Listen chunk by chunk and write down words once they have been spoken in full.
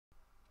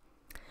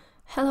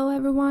Hello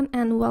everyone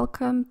and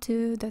welcome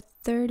to the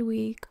third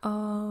week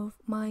of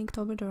my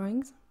Inktober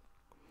drawings.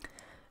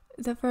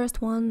 The first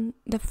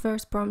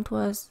prompt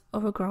was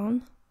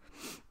overgrown,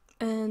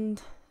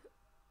 and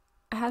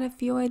I had a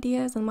few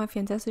ideas and my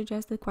fiance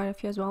suggested quite a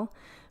few as well,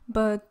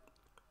 but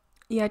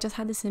yeah, I just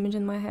had this image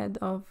in my head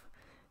of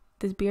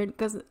this beard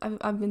because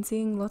I've been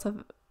seeing lots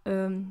of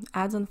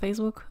ads on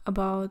Facebook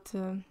about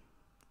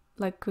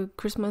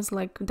Christmas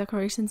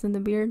decorations in the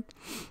beard,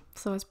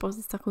 so I suppose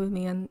it stuck with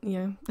me. And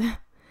yeah.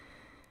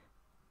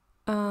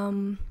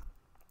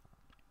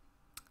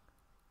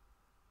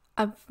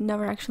 I've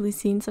never actually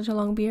seen such a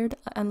long beard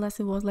unless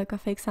it was like a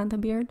fake Santa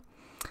beard.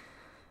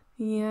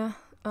 Yeah.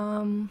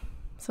 So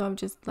I've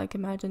just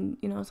imagined,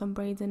 some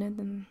braids in it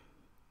and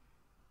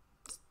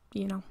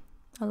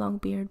a long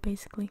beard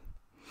basically.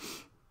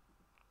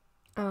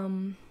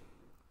 I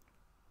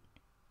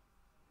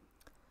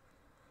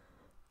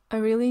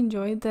really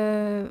enjoyed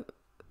the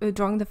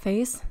drawing the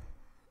face,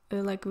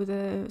 with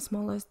the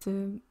smallest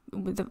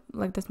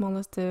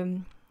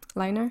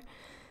liner,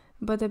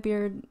 but the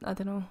beard, I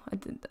don't know,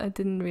 I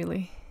didn't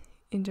really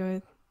enjoy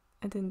it.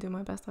 I didn't do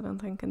my best, I don't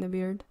think, in the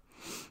beard,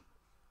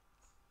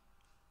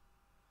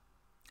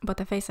 but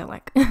the face I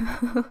like.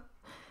 So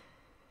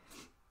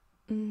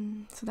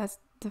that's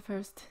the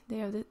first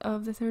day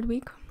of the third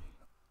week.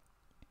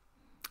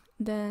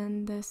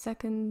 Then the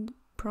second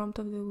prompt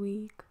of the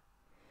week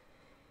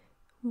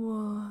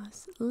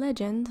was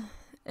legend,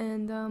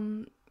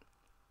 and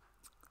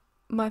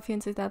my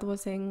fiance's dad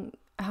was saying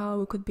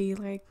how it could be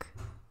like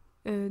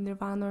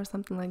Nirvana or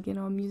something,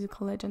 a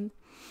musical legend,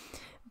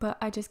 but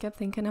I just kept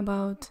thinking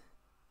about,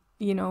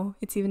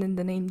 it's even in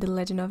the name, The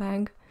Legend of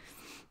Aang,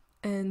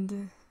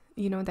 and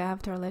the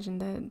Avatar legend,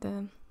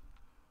 the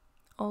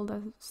all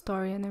the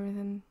story and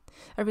everything.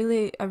 I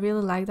really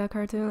like that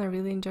cartoon. I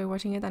really enjoy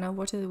watching it, and I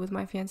watched it with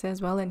my fiance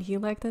as well, and he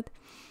liked it.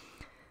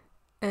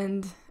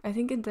 And I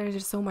think there's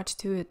just so much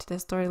to it, to the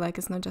story.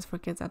 It's not just for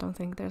kids. I don't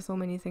think there's so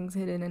many things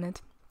hidden in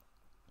it,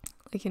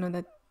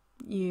 that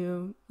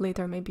you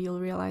later maybe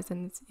you'll realize,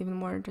 and it's even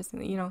more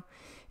interesting. It's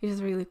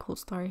just a really cool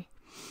story.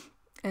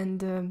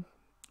 And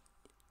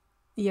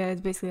yeah,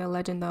 it's basically a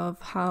legend of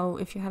how,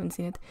 if you haven't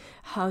seen it,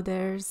 how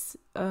there's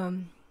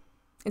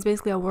it's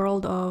basically a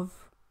world of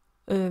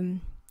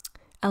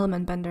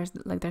element benders.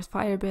 There's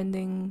fire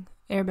bending,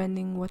 air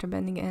bending, water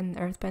bending, and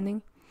earth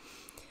bending.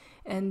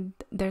 And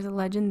there's a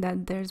legend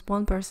that there's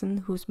one person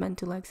who's meant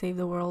to save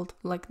the world,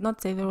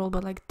 not save the world,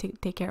 but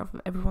take care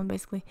of everyone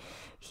basically.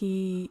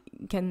 He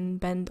can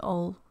bend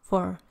all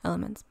 4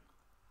 elements.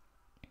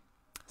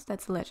 So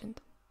that's a legend,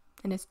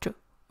 and it's true.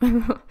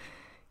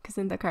 Because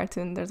in the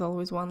cartoon there's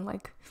always one,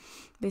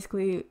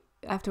 basically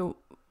after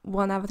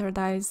one avatar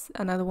dies,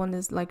 another one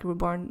is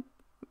reborn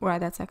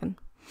right that second.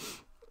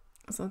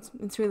 So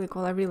it's really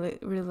cool. I really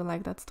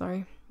like that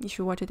story. You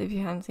should watch it if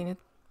you haven't seen it.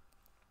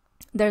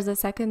 There's a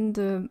second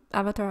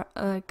avatar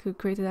who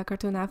created a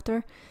cartoon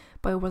after,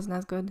 but it wasn't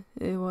as good.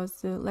 It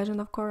was the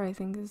Legend of Korra, I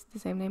think is the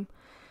same name.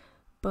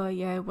 But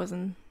yeah, it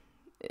wasn't.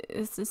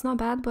 It's not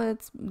bad,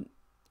 but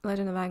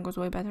Legend of Aang was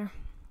way better.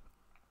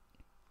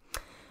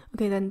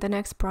 Okay, then the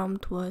next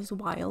prompt was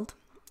wild,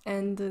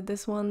 and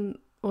this one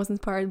was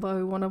inspired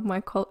by one of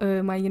my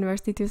my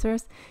university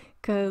tutors,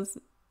 because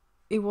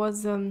he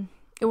wasn't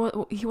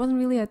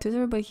really a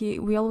tutor, but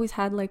we always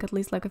had at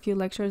least a few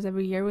lectures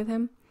every year with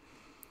him.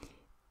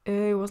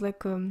 It was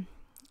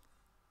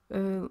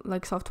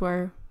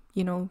software,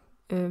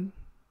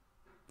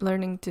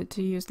 learning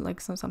to use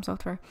some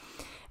software,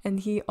 and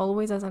he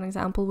always, as an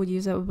example, would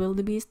use a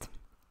wildebeest,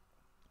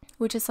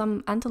 which is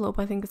some antelope.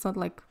 I think it's not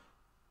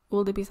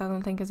wildebeest. I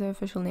don't think is the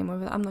official name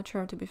of it. I'm not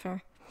sure, to be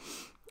fair.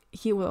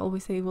 He would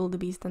always say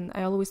wildebeest, and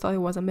I always thought it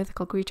was a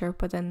mythical creature,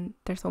 but then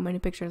there's so many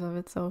pictures of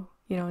it, so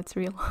it's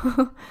real.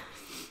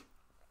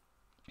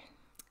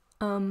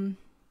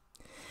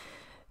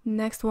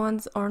 Next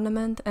one's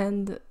ornament,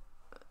 and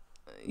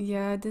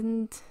yeah, I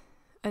don't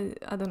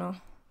know.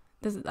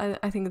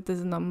 I think this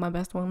is not my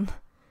best one.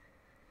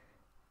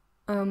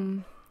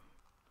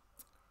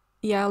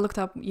 Yeah, I looked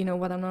up,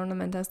 what an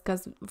ornament is,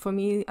 because for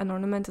me, an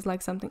ornament is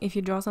something, if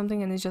you draw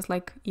something and it's just a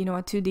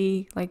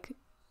 2D,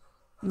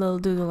 little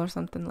doodle or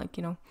something,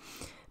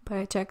 but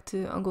I checked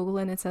on Google,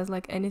 and it says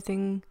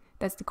anything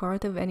that's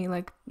decorative, any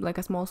like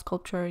a small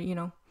sculpture,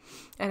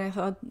 and I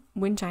thought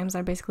wind chimes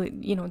are basically,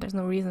 there's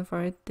no reason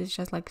for it, it's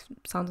just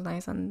sounds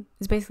nice, and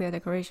it's basically a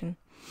decoration.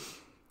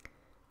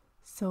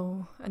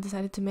 So I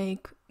decided to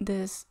make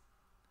this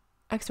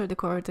extra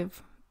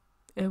decorative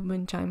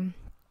wind chime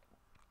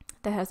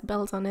that has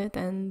bells on it,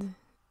 and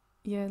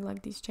yeah,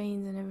 these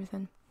chains and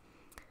everything.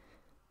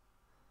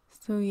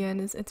 So yeah, and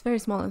it's very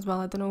small as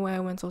well. I don't know why I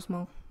went so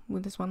small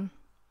with this one.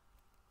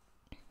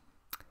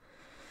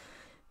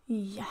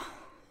 Yeah.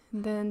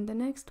 Then the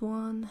next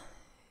one,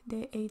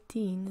 day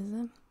 18, is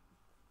it?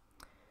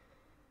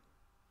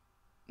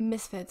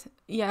 Misfit.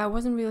 Yeah, I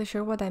wasn't really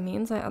sure what that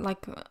means. I've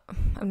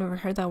never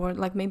heard that word.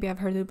 Maybe I've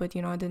heard it, but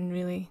I didn't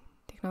really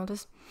take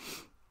notice.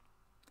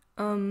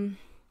 So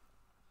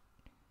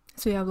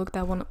yeah, I've looked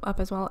that one up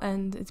as well,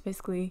 and it's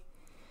basically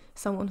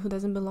someone who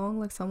doesn't belong,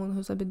 like someone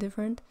who's a bit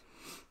different.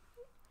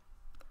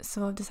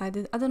 So I've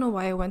decided, I don't know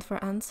why I went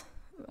for ants.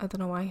 I don't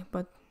know why,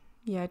 but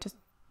yeah, I just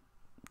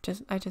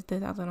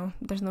did. I don't know.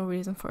 There's no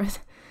reason for it.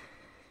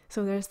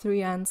 So there's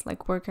 3 ants,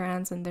 like worker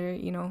ants, and they're,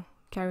 you know,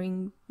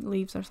 carrying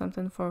leaves or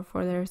something for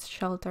their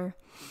shelter.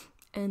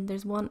 And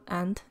there's one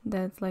ant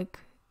that's like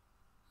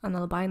an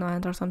albino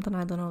ant or something.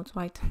 I don't know. It's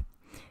white, and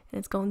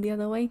it's going the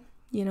other way.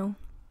 You know,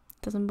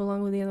 doesn't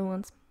belong with the other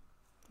ones.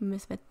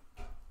 Misfit.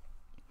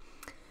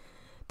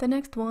 The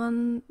next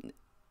one,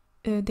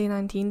 day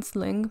 19,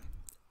 sling.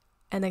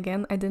 And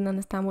again, I didn't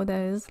understand what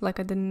that is. Like,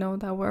 I didn't know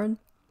that word.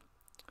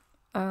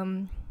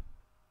 And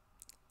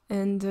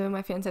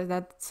my fiance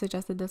that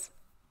suggested this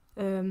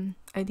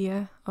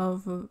idea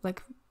of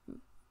like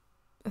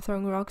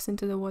throwing rocks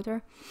into the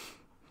water,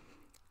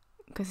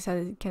 because he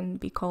said it can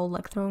be called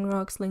like throwing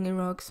rocks, slinging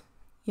rocks,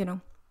 you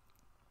know.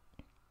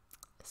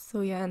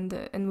 So yeah, and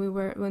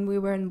when we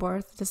were in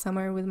Borth this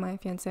summer with my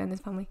fiance and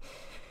his family,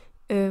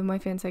 my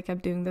fiance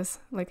kept doing this.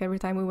 Like, every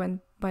time we went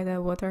by the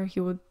water,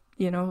 he would,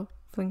 you know,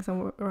 fling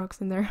some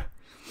rocks in there.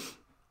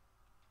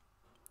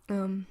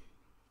 And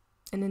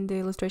in the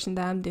illustration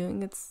that I'm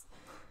doing, it's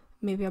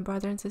maybe a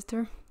brother and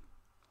sister.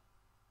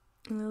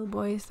 A little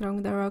boy is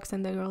throwing the rocks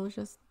and the girl is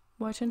just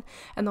watching.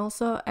 And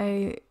also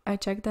I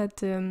checked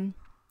that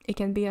it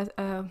can be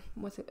a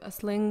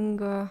sling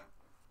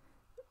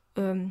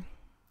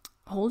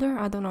holder,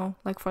 I don't know,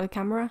 like for the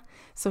camera.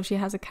 So she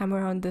has a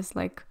camera on this,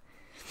 like,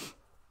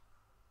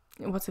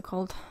 what's it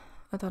called?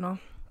 I don't know.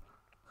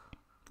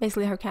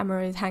 Basically her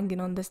camera is hanging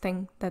on this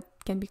thing that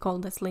can be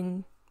called a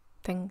sling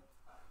thing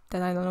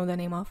that I don't know the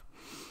name of.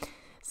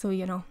 So,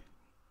 you know,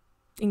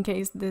 in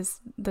case this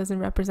doesn't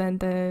represent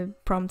the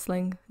prompt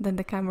sling, then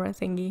the camera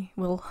thingy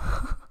will.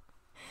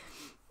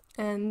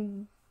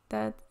 And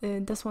that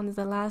this one is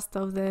the last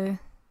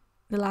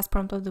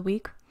prompt of the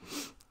week,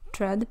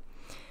 thread.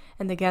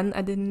 And again,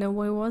 I didn't know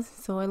what it was,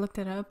 so I looked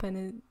it up,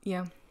 and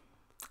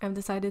I've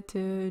decided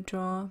to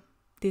draw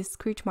these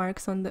screech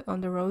marks on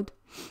the road,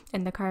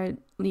 and the card,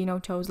 you know,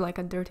 chose like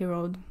a dirty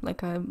road,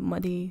 like a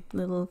muddy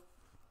little,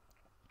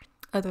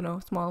 I don't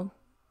know, small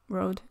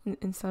road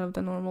instead of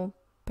the normal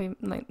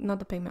like, not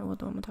the pavement,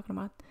 what am I talking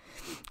about?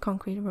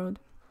 Concrete road.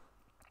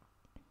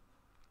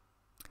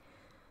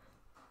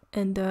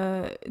 And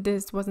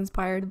this was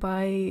inspired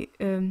by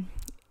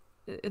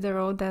the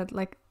road that,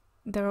 like,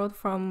 the road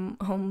from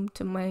home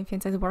to my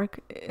fiance's work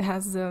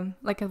has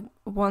like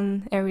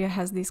one area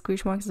has these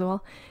screech marks as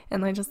well,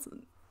 and I just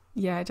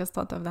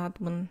thought of that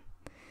when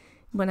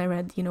I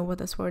read, you know, what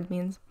this word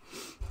means.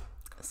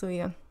 So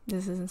yeah,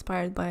 this is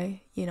inspired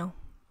by, you know,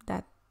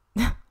 that.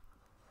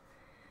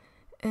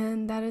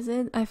 And that is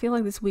it. I feel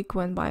like this week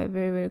went by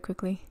very, very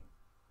quickly.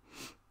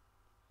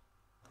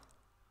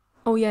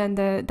 Oh yeah, and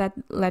that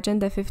legend,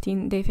 day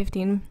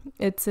 15,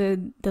 it's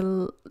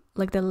the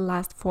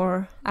last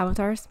 4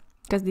 avatars,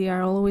 because they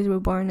are always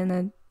reborn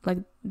in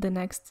the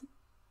next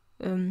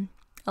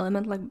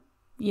element, like,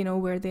 you know,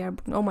 where they are.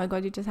 Oh my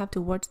god, you just have to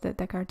watch the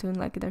cartoon.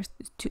 Like, there's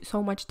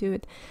so much to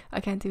it.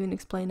 I can't even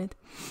explain it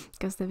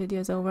because the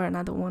video is over and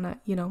I don't want to,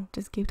 you know,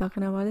 just keep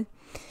talking about it.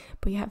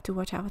 But you have to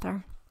watch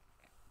Avatar.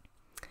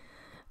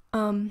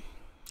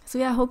 So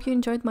yeah, I hope you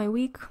enjoyed my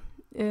week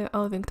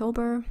of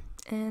Inktober,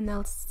 and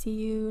I'll see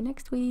you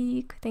next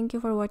week. Thank you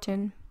for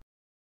watching.